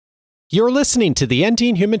You're listening to the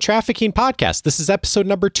Ending Human Trafficking podcast. This is episode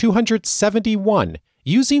number 271,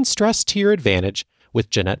 Using Stress to Your Advantage with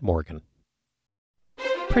Jeanette Morgan.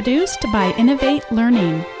 Produced by Innovate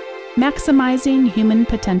Learning, maximizing human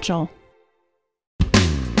potential.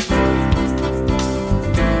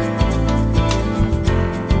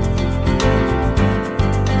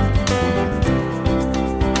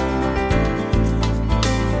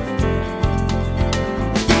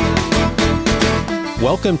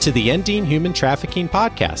 Welcome to the Ending Human Trafficking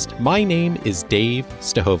podcast. My name is Dave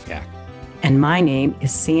Stachowiak. And my name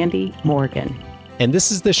is Sandy Morgan. And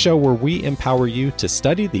this is the show where we empower you to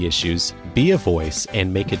study the issues, be a voice,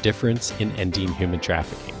 and make a difference in ending human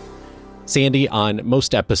trafficking. Sandy, on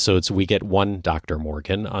most episodes, we get one Dr.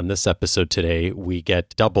 Morgan. On this episode today, we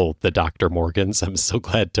get double the Dr. Morgans. I'm so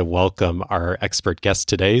glad to welcome our expert guest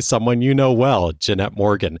today, someone you know well, Jeanette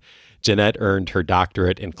Morgan. Jeanette earned her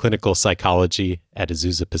doctorate in clinical psychology at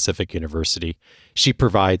Azusa Pacific University. She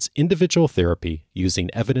provides individual therapy using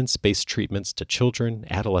evidence-based treatments to children,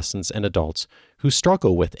 adolescents, and adults who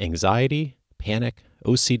struggle with anxiety, panic,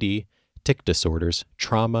 OCD, tic disorders,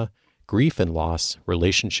 trauma, grief and loss,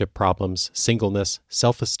 relationship problems, singleness,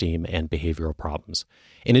 self-esteem, and behavioral problems.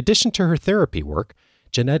 In addition to her therapy work,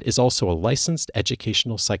 Jeanette is also a licensed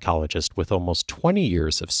educational psychologist with almost 20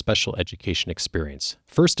 years of special education experience,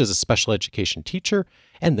 first as a special education teacher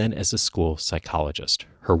and then as a school psychologist.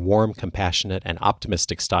 Her warm, compassionate, and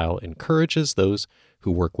optimistic style encourages those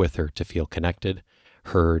who work with her to feel connected,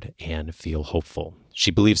 heard, and feel hopeful.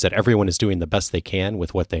 She believes that everyone is doing the best they can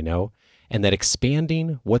with what they know, and that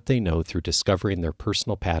expanding what they know through discovering their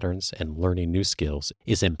personal patterns and learning new skills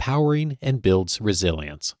is empowering and builds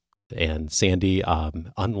resilience. And Sandy,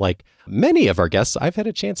 unlike many of our guests, I've had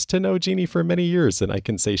a chance to know Jeannie for many years, and I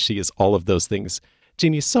can say she is all of those things.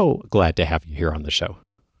 Jeannie, so glad to have you here on the show.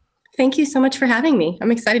 Thank you so much for having me. I'm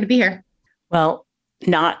excited to be here. Well,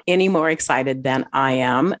 not any more excited than I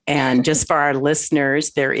am. And just for our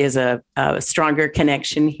listeners, there is a stronger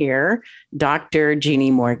connection here. Dr.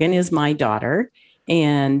 Jeannie Morgan is my daughter,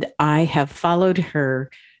 and I have followed her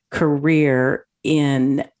career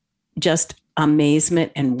in just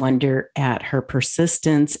amazement and wonder at her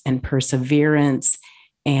persistence and perseverance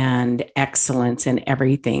and excellence in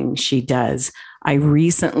everything she does. I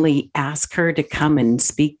recently asked her to come and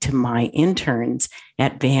speak to my interns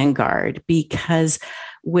at Vanguard because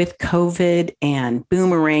with COVID and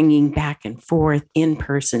boomeranging back and forth,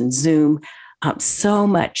 in-person Zoom, so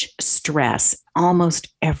much stress. Almost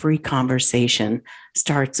every conversation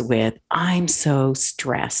starts with, I'm so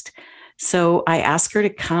stressed. So I asked her to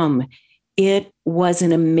come. It was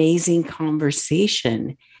an amazing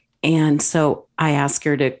conversation. And so I asked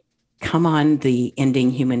her to come on the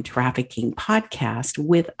Ending Human Trafficking podcast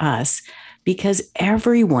with us because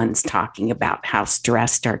everyone's talking about how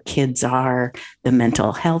stressed our kids are, the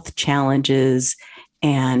mental health challenges.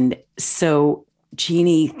 And so,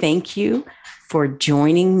 Jeannie, thank you for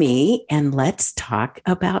joining me. And let's talk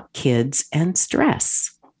about kids and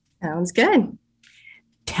stress. Sounds good.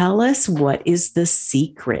 Tell us, what is the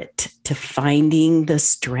secret to finding the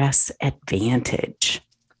stress advantage?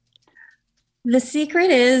 The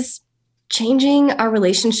secret is changing our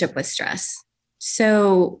relationship with stress.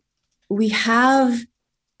 So we have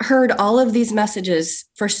heard all of these messages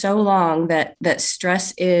for so long that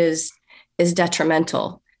stress is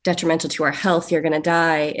detrimental to our health. You're going to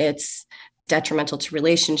die. It's detrimental to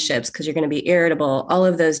relationships because you're going to be irritable, all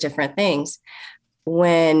of those different things.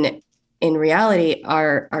 When in reality,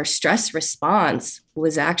 our stress response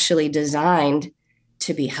was actually designed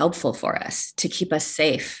to be helpful for us, to keep us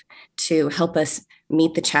safe, to help us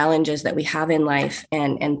meet the challenges that we have in life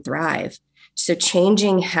and thrive. So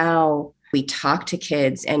changing how we talk to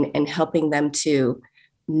kids and helping them to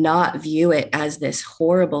not view it as this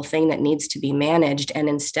horrible thing that needs to be managed and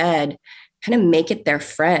instead kind of make it their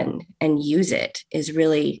friend and use it is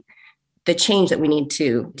really the change that we need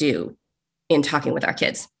to do in talking with our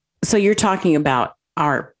kids. So you're talking about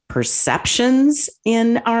our perceptions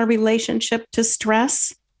in our relationship to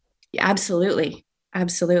stress? Absolutely.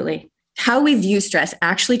 Absolutely. How we view stress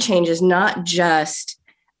actually changes not just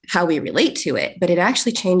how we relate to it, but it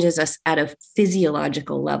actually changes us at a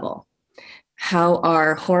physiological level, how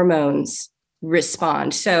our hormones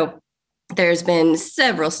respond. So there's been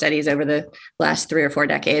several studies over the last 3 or 4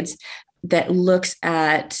 decades that looks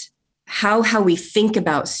at how we think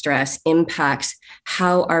about stress impacts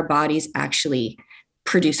how our bodies actually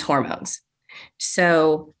produce hormones.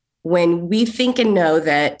 So when we think and know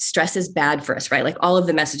that stress is bad for us, right? Like all of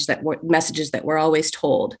the messages that we're always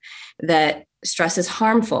told that stress is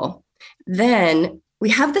harmful, then we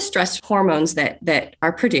have the stress hormones that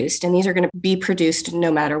are produced, and these are going to be produced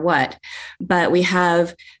no matter what. But we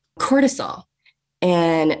have cortisol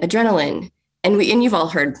and adrenaline, and you've all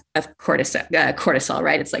heard of cortisol,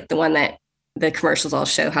 right? It's like the one that the commercials all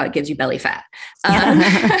show how it gives you belly fat.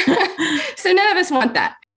 So none of us want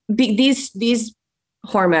that. These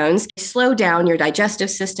hormones slow down your digestive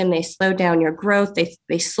system. They slow down your growth.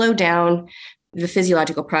 They slow down the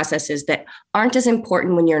physiological processes that aren't as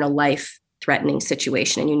important when you're in a life-threatening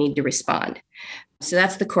situation and you need to respond. So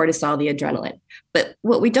that's the cortisol, the adrenaline. But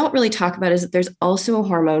what we don't really talk about is that there's also a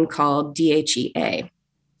hormone called DHEA.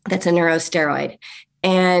 That's a neurosteroid.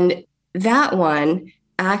 And that one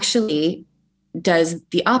actually does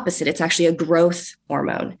the opposite. It's actually a growth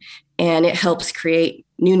hormone, and it helps create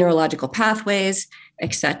new neurological pathways,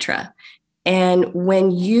 etc. And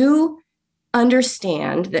when you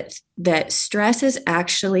understand that stress is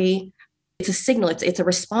actually, it's a signal, it's a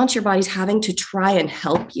response your body's having to try and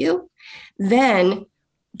help you, then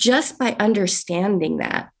just by understanding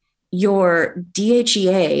that, your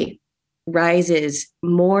DHEA rises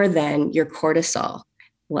more than your cortisol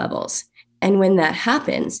levels. And when that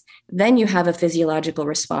happens, then you have a physiological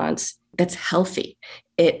response that's healthy.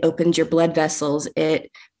 It opens your blood vessels.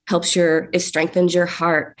 It strengthens your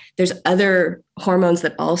heart. There's other hormones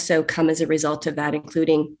that also come as a result of that,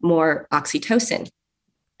 including more oxytocin,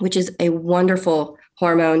 which is a wonderful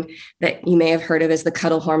hormone that you may have heard of as the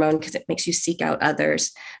cuddle hormone because it makes you seek out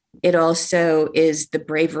others. It also is the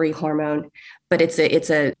bravery hormone, but it's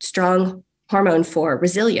a strong hormone for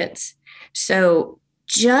resilience. So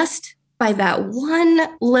just by that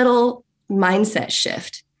one little mindset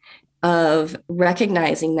shift of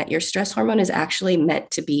recognizing that your stress hormone is actually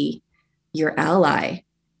meant to be your ally,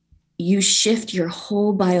 you shift your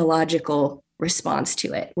whole biological response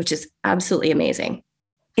to it, which is absolutely amazing.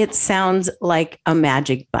 It sounds like a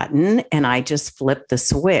magic button, and I just flip the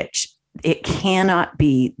switch. It cannot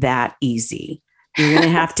be that easy. You're going to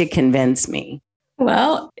have to convince me.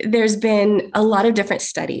 Well, there's been a lot of different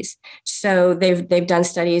studies. So they've done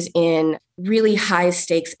studies in really high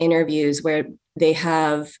stakes interviews where they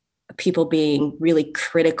have people being really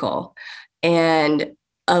critical and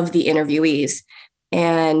of the interviewees.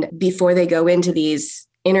 And before they go into these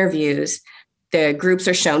interviews, the groups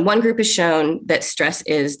are shown. One group is shown that stress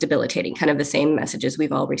is debilitating, kind of the same messages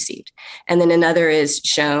we've all received. And then another is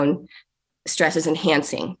shown stress is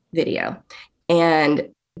enhancing video. And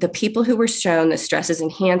the people who were shown the stress is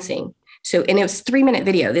enhancing. And it was 3-minute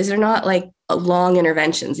video. These are not like long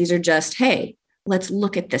interventions. These are just, hey, let's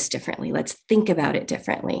look at this differently. Let's think about it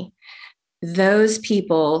differently. Those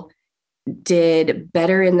people did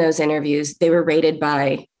better in those interviews. They were rated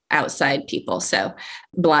by outside people, so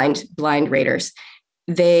blind raters.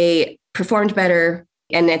 They performed better.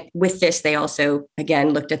 And with this, they also,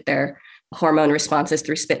 again, looked at their hormone responses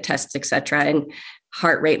through spit tests, et cetera, and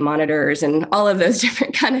heart rate monitors and all of those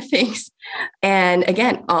different kind of things. And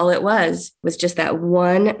again, all it was just that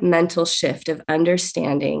one mental shift of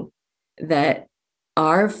understanding that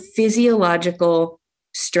our physiological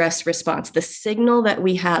stress response, the signal that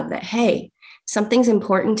we have that, hey, something's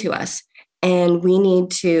important to us and we need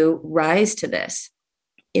to rise to this.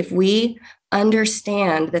 If we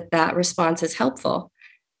understand that response is helpful,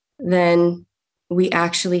 then we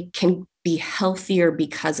actually can be healthier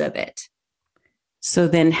because of it. So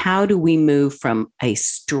then how do we move from a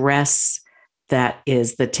stress that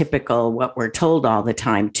is the typical, what we're told all the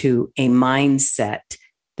time, to a mindset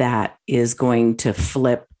that is going to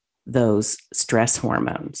flip those stress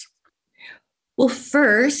hormones? Well,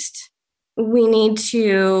 first, we need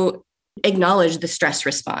to acknowledge the stress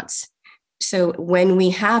response. So when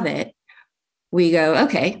we have it, we go,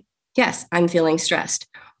 okay, yes, I'm feeling stressed.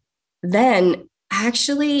 Then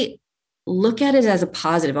actually look at it as a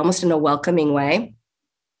positive, almost in a welcoming way,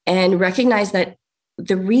 and recognize that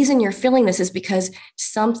the reason you're feeling this is because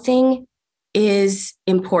something is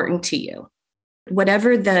important to you.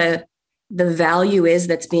 Whatever the value is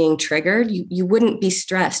that's being triggered, you wouldn't be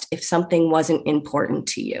stressed if something wasn't important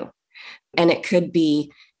to you. And it could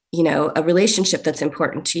be, a relationship that's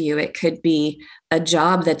important to you. It could be a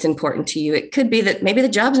job that's important to you. It could be that maybe the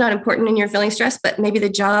job's not important and you're feeling stressed, but maybe the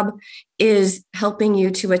job is helping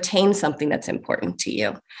you to attain something that's important to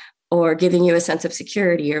you, or giving you a sense of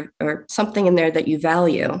security, or something in there that you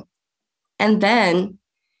value. And then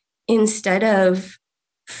instead of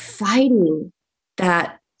fighting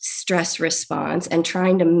that stress response and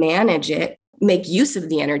trying to manage it, make use of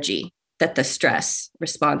the energy that the stress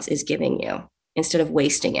response is giving you instead of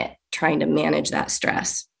wasting it, trying to manage that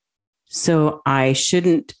stress. So I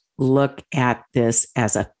shouldn't look at this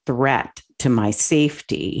as a threat to my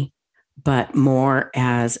safety, but more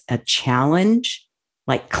as a challenge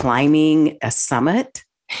like climbing a summit?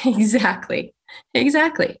 Exactly.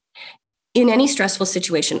 In any stressful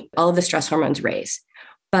situation, all of the stress hormones raise.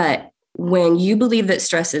 But when you believe that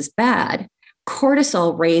stress is bad,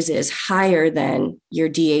 cortisol raises higher than your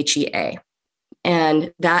DHEA.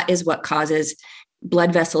 And that is what causes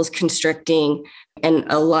blood vessels constricting and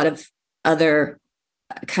a lot of other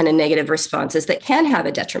kind of negative responses that can have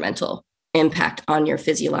a detrimental impact on your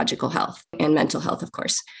physiological health and mental health, of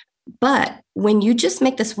course. But when you just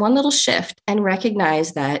make this one little shift and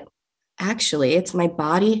recognize that actually it's my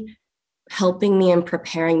body helping me and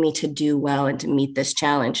preparing me to do well and to meet this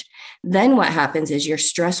challenge, then what happens is your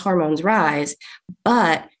stress hormones rise,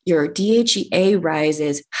 but your DHEA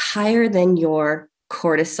rises higher than your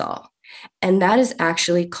cortisol. And that is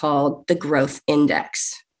actually called the growth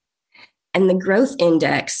index. And the growth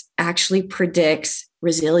index actually predicts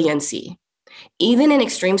resiliency, even in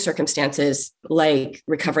extreme circumstances like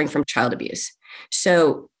recovering from child abuse.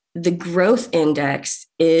 So the growth index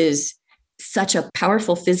is such a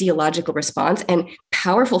powerful physiological response, and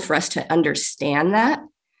powerful for us to understand that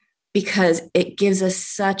because it gives us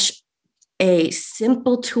such a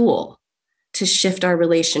simple tool to shift our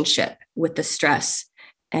relationship with the stress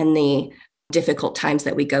and the difficult times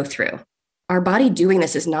that we go through. Our body doing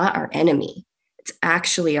this is not our enemy. It's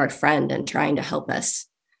actually our friend and trying to help us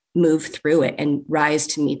move through it and rise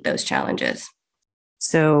to meet those challenges.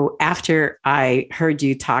 So after I heard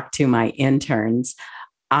you talk to my interns,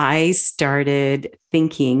 I started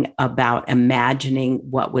thinking about imagining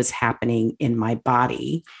what was happening in my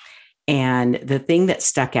body. And the thing that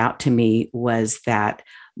stuck out to me was that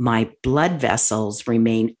my blood vessels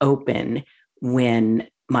remain open when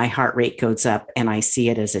my heart rate goes up and I see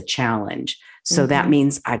it as a challenge. So that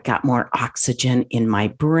means I've got more oxygen in my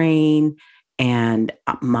brain and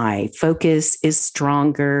my focus is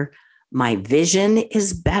stronger. My vision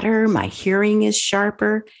is better. My hearing is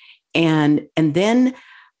sharper. And then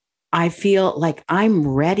I feel like I'm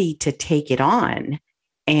ready to take it on.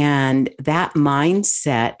 And that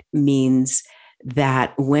mindset means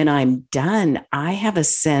that when I'm done, I have a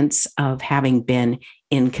sense of having been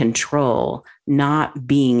in control, not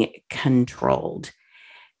being controlled.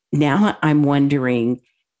 Now I'm wondering,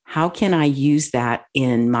 how can I use that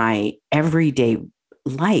in my everyday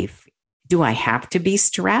life? Do I have to be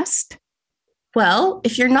stressed? Well,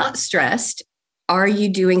 if you're not stressed, are you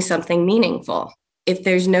doing something meaningful? If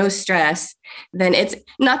there's no stress, then it's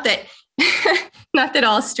not that not that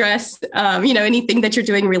all stress, anything that you're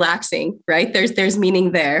doing relaxing, right? There's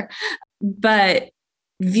meaning there. But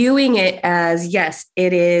viewing it as, yes,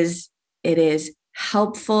 it is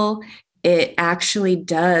helpful. It actually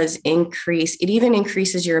does increase. It even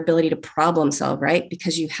increases your ability to problem solve, right?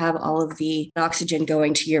 Because you have all of the oxygen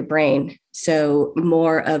going to your brain. So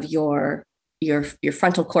more of your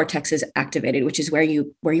frontal cortex is activated, which is where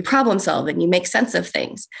you problem solve and you make sense of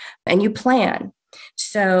things and you plan.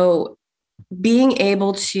 So being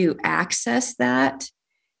able to access that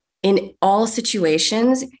in all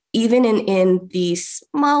situations, even in the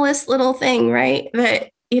smallest little thing, right? That,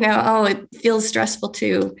 it feels stressful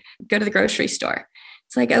to go to the grocery store.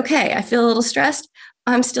 It's like, okay, I feel a little stressed.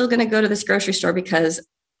 I'm still going to go to this grocery store because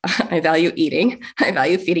I value eating. I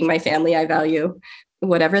value feeding my family. I value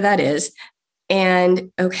whatever that is.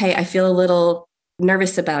 And okay, I feel a little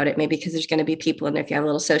nervous about it, maybe because there's going to be people in there. If you have a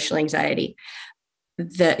little social anxiety,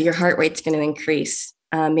 that your heart rate's going to increase.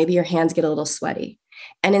 Maybe your hands get a little sweaty.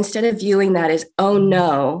 And instead of viewing that as, oh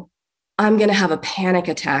no, I'm going to have a panic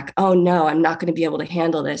attack. Oh no, I'm not going to be able to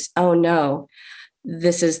handle this. Oh no,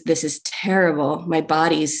 this is terrible. My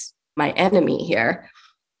body's my enemy here.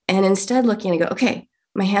 And instead looking and go, okay,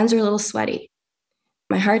 my hands are a little sweaty.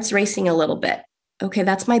 My heart's racing a little bit. Okay,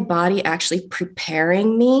 that's my body actually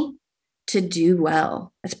preparing me to do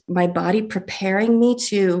well. That's my body preparing me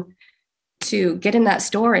to get in that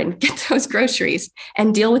store and get those groceries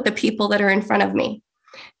and deal with the people that are in front of me.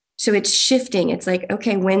 So it's shifting. It's like,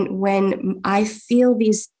 okay, when I feel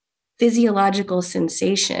these physiological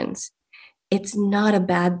sensations, it's not a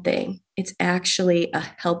bad thing. It's actually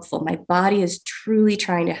helpful. My body is truly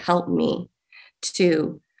trying to help me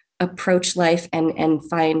to approach life and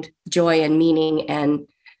find joy and meaning and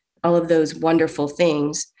all of those wonderful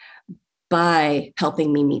things by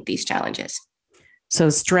helping me meet these challenges. So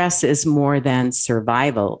stress is more than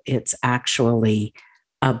survival. It's actually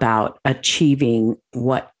about achieving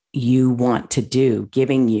what you want to do,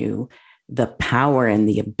 giving you the power and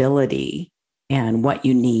the ability and what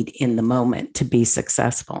you need in the moment to be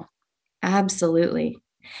successful. Absolutely.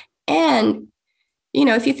 And,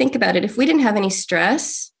 if you think about it, if we didn't have any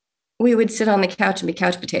stress, we would sit on the couch and be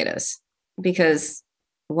couch potatoes, because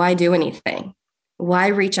why do anything? Why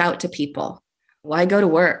reach out to people? Why go to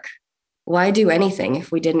work? Why do anything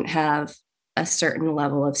if we didn't have a certain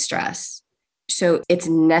level of stress? So it's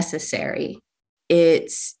necessary.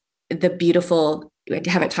 It's the beautiful, I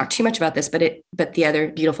haven't talked too much about this, but the other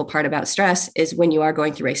beautiful part about stress is when you are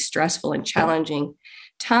going through a stressful and challenging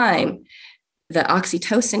time, the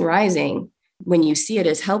oxytocin rising, when you see it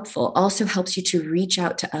as helpful, also helps you to reach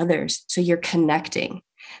out to others. So you're connecting,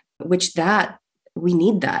 which we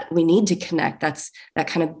need that. We need to connect.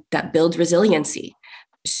 That builds resiliency.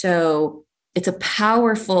 So it's a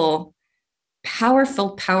powerful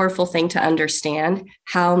thing to understand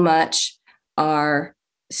how much our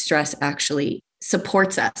stress actually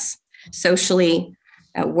supports us socially,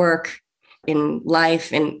 at work, in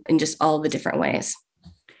life, and in just all the different ways.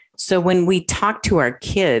 So when we talk to our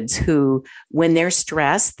kids who, when they're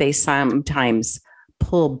stressed, they sometimes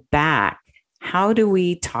pull back, how do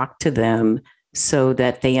we talk to them so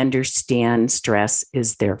that they understand stress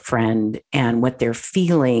is their friend and what they're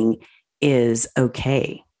feeling is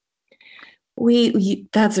okay?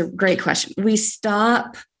 That's a great question. We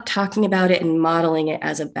stop talking about it and modeling it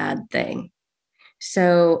as a bad thing.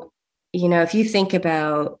 So, if you think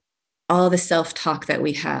about all the self-talk that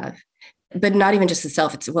we have, but not even just the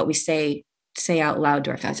self, it's what we say out loud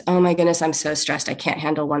to our friends. Oh my goodness, I'm so stressed. I can't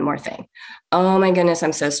handle one more thing. Oh my goodness,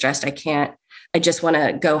 I'm so stressed. I just want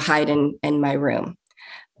to go hide in my room.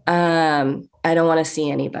 I don't want to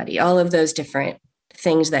see anybody. All of those different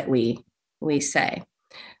things that we say.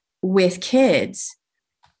 With kids,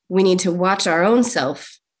 we need to watch our own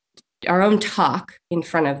talk in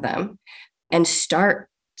front of them and start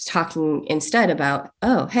talking instead about,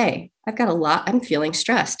 oh, hey, I've got a lot. I'm feeling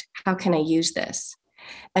stressed. How can I use this?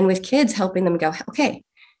 And with kids, helping them go, okay,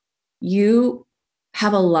 you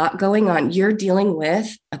have a lot going on. You're dealing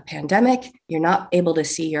with a pandemic. You're not able to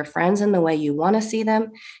see your friends in the way you want to see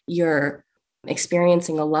them. You're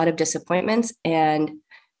experiencing a lot of disappointments, and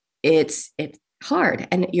it's hard.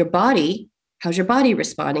 And your body, how's your body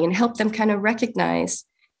responding? And help them kind of recognize,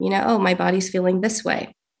 oh, my body's feeling this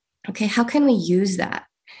way. Okay, how can we use that?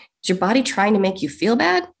 Is your body trying to make you feel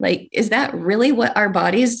bad? Like, is that really what our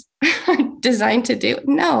bodies are designed to do?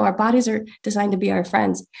 No, our bodies are designed to be our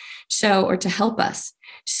friends. So, or to help us.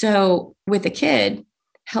 So with a kid,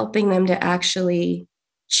 helping them to actually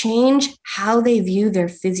change how they view their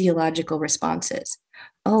physiological responses.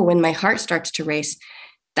 Oh, when my heart starts to race,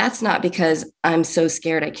 that's not because I'm so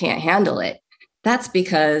scared I can't handle it. That's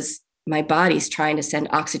because my body's trying to send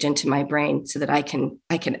oxygen to my brain so that I can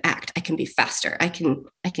act. I can be faster. I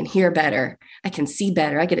can hear better. I can see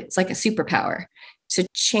better. It's like a superpower. So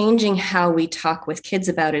changing how we talk with kids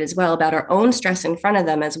about it as well, about our own stress in front of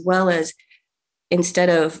them, as well as instead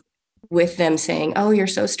of with them saying, oh, you're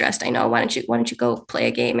so stressed. I know. Why don't you go play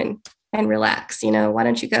a game and relax? Why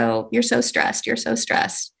don't you go? You're so stressed. You're so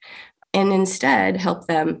stressed. And instead help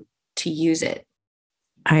them to use it.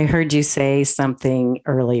 I heard you say something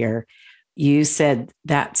earlier. You said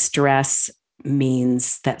that stress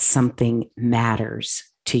means that something matters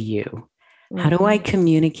to you. Mm-hmm. How do I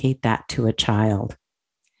communicate that to a child?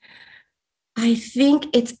 I think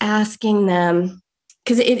it's asking them,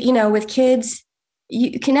 because with kids,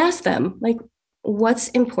 you can ask them like, what's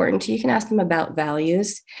important to you. You can ask them about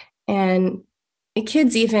values, and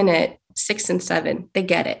kids, even at 6 and 7, they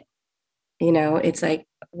get it. It's like,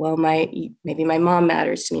 well, maybe my mom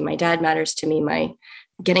matters to me. My dad matters to me. My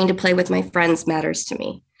getting to play with my friends matters to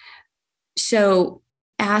me. So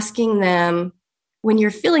asking them, when you're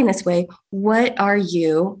feeling this way, what are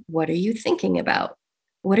you thinking about?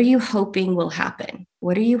 What are you hoping will happen?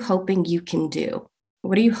 What are you hoping you can do?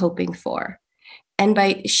 What are you hoping for? And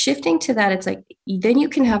by shifting to that, it's like, then you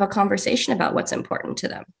can have a conversation about what's important to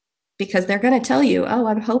them, because they're going to tell you, oh,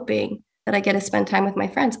 I'm hoping that I get to spend time with my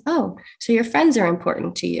friends. Oh, so your friends are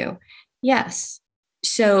important to you. Yes.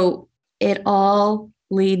 So it all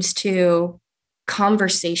leads to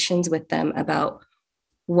conversations with them about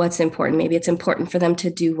what's important. Maybe it's important for them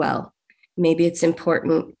to do well. Maybe it's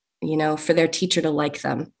important, for their teacher to like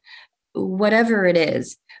them, whatever it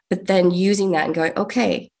is. But then using that and going,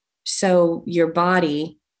 okay, so your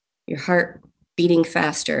body, your heart beating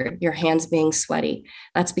faster, your hands being sweaty,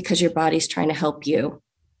 that's because your body's trying to help you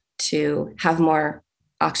to have more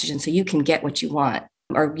oxygen so you can get what you want,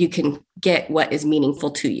 or you can get what is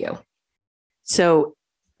meaningful to you. So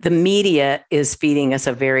the media is feeding us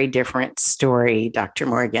a very different story, Dr.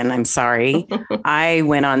 Morgan. I'm sorry. I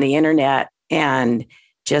went on the internet and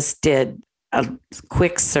just did a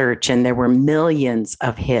quick search, and there were millions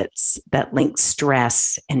of hits that linked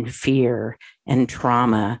stress and fear and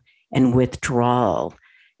trauma and withdrawal.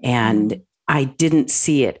 And I didn't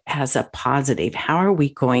see it as a positive. How are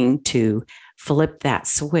we going to flip that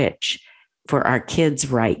switch for our kids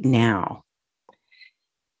right now?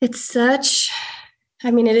 It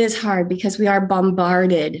is hard because we are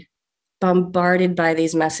bombarded by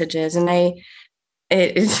these messages. And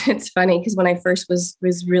it's funny because when I first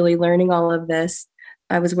was really learning all of this,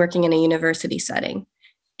 I was working in a university setting,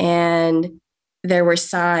 and there were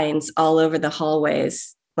signs all over the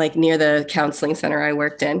hallways, like near the counseling center I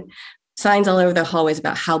worked in, signs all over the hallways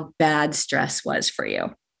about how bad stress was for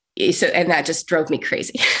you. So, and that just drove me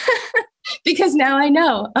crazy because now I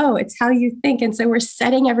know, it's how you think. And so we're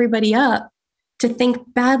setting everybody up to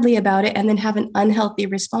think badly about it and then have an unhealthy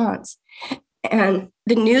response. And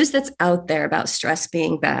the news that's out there about stress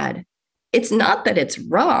being bad, it's not that it's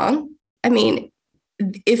wrong. I mean,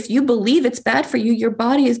 if you believe it's bad for you, your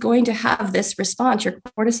body is going to have this response. Your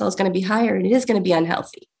cortisol is going to be higher and it is going to be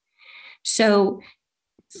unhealthy. So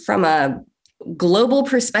from a global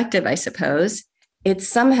perspective, I suppose, it's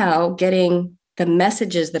somehow getting the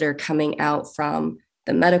messages that are coming out from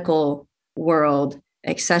the medical world,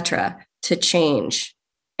 et cetera, to change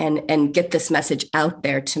and get this message out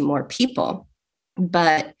there to more people.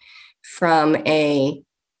 But from an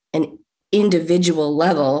individual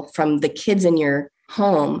level, from the kids in your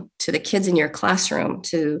home to the kids in your classroom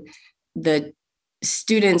to the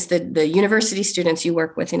students, the university students you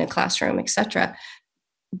work with in a classroom, et cetera,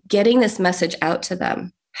 getting this message out to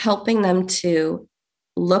them, helping them to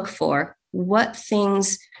look for what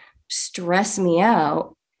things stress me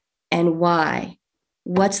out and why.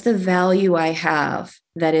 What's the value I have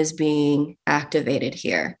that is being activated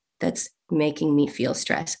here that's making me feel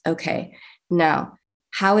stress? Okay, now,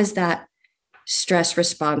 how is that stress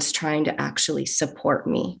response trying to actually support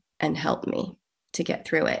me and help me to get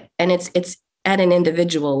through it? And it's at an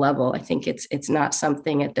individual level. I think it's not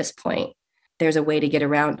something at this point. There's a way to get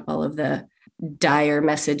around all of the dire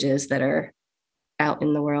messages that are out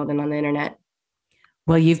in the world and on the internet.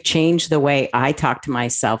 Well, you've changed the way I talk to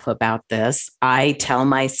myself about this. I tell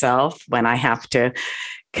myself when I have to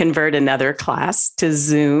convert another class to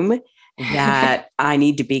Zoom that I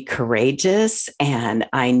need to be courageous and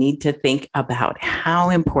I need to think about how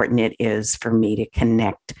important it is for me to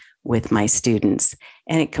connect with my students.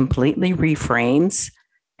 And it completely reframes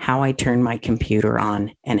how I turn my computer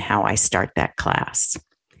on and how I start that class.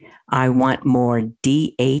 I want more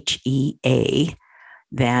DHEA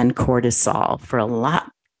than cortisol for a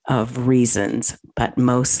lot of reasons, but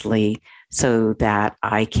mostly so that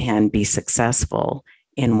I can be successful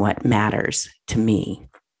in what matters to me.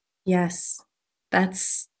 Yes,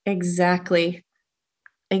 that's exactly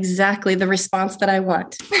the response that I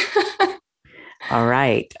want. All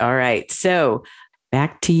right. So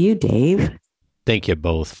back to you, Dave. Thank you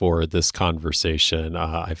both for this conversation.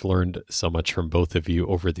 I've learned so much from both of you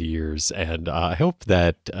over the years, and I hope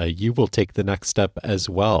that you will take the next step as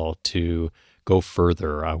well to go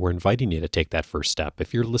further. We're inviting you to take that first step.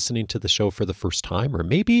 If you're listening to the show for the first time, or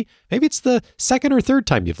maybe it's the second or third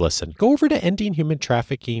time you've listened, go over to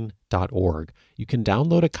endinghumantrafficking.org. You can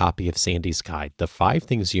download a copy of Sandy's guide, The 5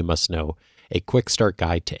 Things You Must Know, a quick start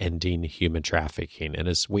guide to ending human trafficking. And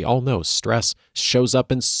as we all know, stress shows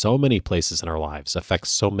up in so many places in our lives,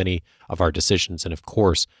 affects so many of our decisions, and of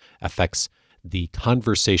course, affects the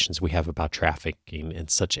conversations we have about trafficking in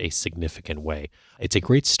such a significant way. It's a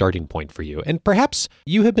great starting point for you. And perhaps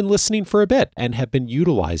you have been listening for a bit and have been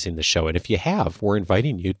utilizing the show. And if you have, we're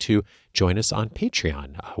inviting you to join us on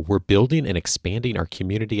Patreon. We're building and expanding our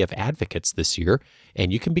community of advocates this year,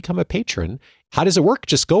 and you can become a patron. How does it work?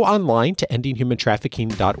 Just go online to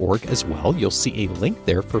endinghumantrafficking.org as well. You'll see a link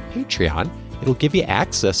there for Patreon. It'll give you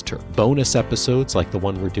access to bonus episodes like the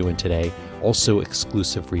one we're doing today, also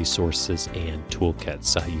exclusive resources and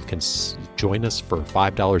toolkits. You can join us for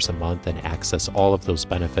 $5 a month and access all of those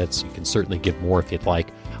benefits. You can certainly give more if you'd like.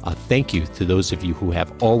 Thank you to those of you who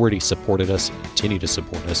have already supported us and continue to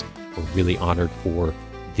support us. We're really honored for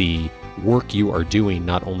the work you are doing,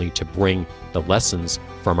 not only to bring the lessons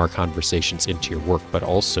from our conversations into your work, but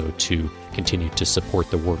also to continue to support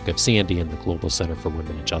the work of Sandy and the Global Center for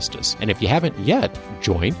Women and Justice. And if you haven't yet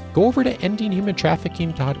joined, go over to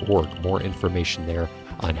endinghumantrafficking.org. More information there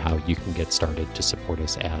on how you can get started to support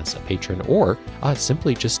us as a patron, or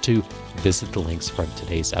simply just to visit the links from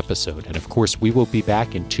today's episode. And of course, we will be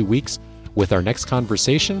back in 2 weeks with our next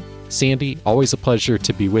conversation. Sandy, always a pleasure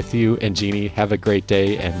to be with you. And Jeannie, have a great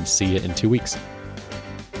day and see you in 2 weeks.